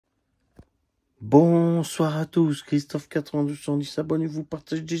Bonsoir à tous, Christophe 9210, abonnez-vous,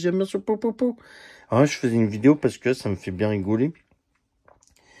 partagez des j'aime bien sur Popopo. Alors, je faisais une vidéo parce que ça me fait bien rigoler.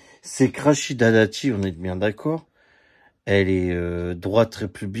 C'est que Rachida Dati, on est bien d'accord. Elle est droite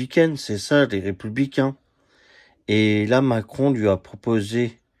républicaine, c'est ça, les républicains. Et là, Macron lui a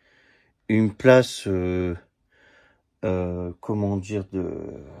proposé une place, comment dire,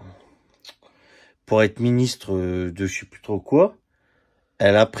 pour être ministre de je sais plus trop quoi.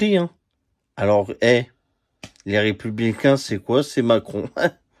 Elle a pris, hein. Alors, les républicains, c'est quoi? C'est Macron.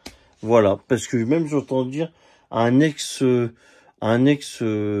 Voilà, parce que même j'entends dire un ex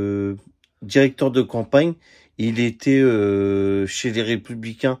directeur de campagne, il était chez les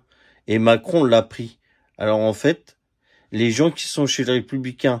Républicains et Macron l'a pris. Alors en fait, les gens qui sont chez les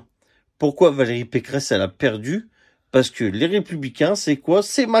Républicains, pourquoi Valérie Pécresse elle a perdu? Parce que les Républicains, c'est quoi?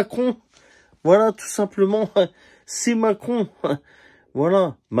 C'est Macron. Voilà, tout simplement, c'est Macron.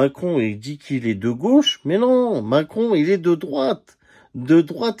 Voilà, Macron, il dit qu'il est de gauche, mais non, Macron, il est de droite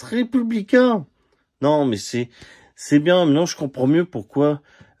républicain. Non, mais c'est bien. Maintenant, je comprends mieux pourquoi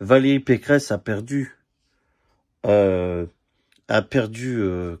Valérie Pécresse a perdu,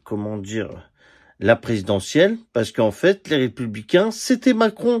 comment dire, la présidentielle, parce qu'en fait, les Républicains, c'était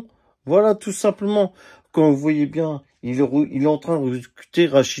Macron. Voilà, tout simplement. Quand vous voyez bien, il est en train de recruter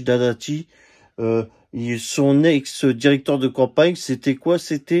Rachida Dati. Son ex-directeur de campagne, c'était quoi?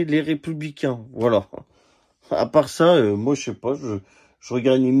 C'était les Républicains. Voilà. À part ça, moi, je sais pas, je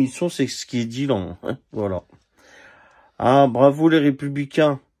regarde une émission, c'est ce qui est dit là. Hein, voilà. Ah, bravo les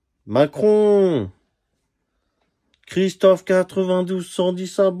Républicains. Macron. Christophe 92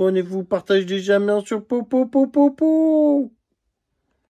 110, abonnez-vous, partagez des j'aime bien sur Popo.